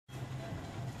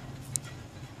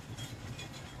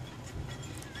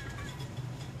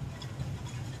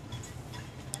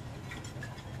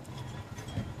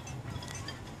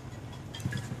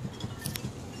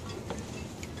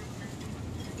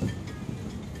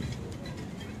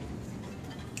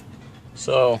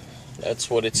So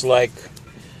that's what it's like,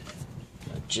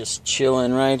 just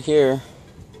chilling right here.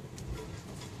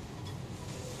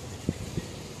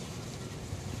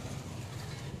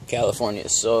 California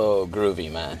is so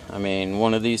groovy, man. I mean,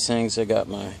 one of these things, I got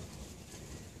my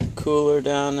cooler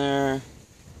down there,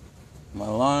 my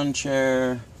lawn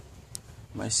chair,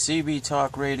 my CB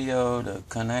Talk radio to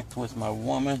connect with my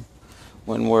woman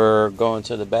when we're going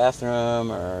to the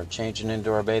bathroom or changing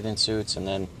into our bathing suits. And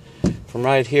then from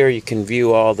right here you can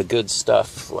view all the good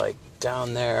stuff, like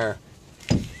down there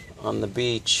on the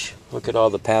beach. Look at all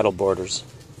the paddle boarders.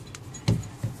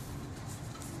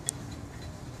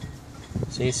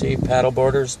 See, paddle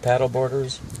boarders,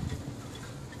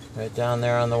 right down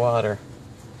there on the water,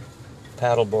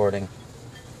 paddle boarding.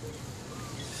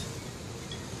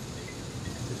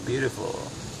 It's beautiful.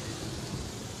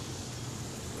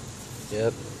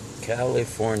 Yep,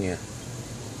 California.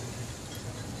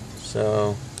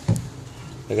 So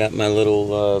I got my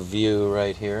little view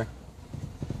right here.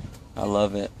 I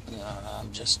love it.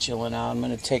 I'm just chilling out. I'm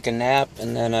going to take a nap,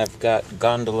 and then I've got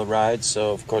gondola rides,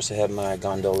 so of course I have my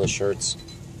gondola shirts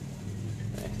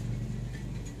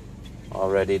all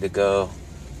ready to go.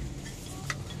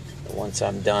 Once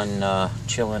I'm done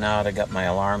chilling out, I got my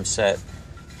alarm set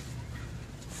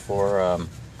for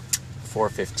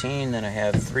 4:15. Then I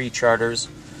have 3 charters,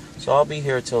 so I'll be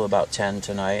here till about 10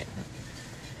 tonight.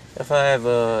 If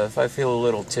I feel a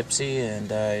little tipsy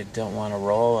and I don't want to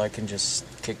roll, I can just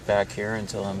kick back here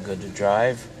until I'm good to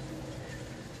drive,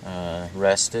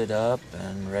 rested up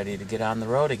and ready to get on the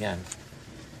road again.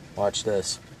 Watch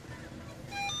this.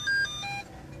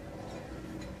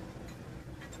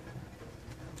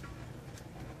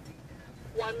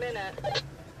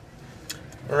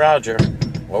 Roger.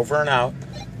 Over and out.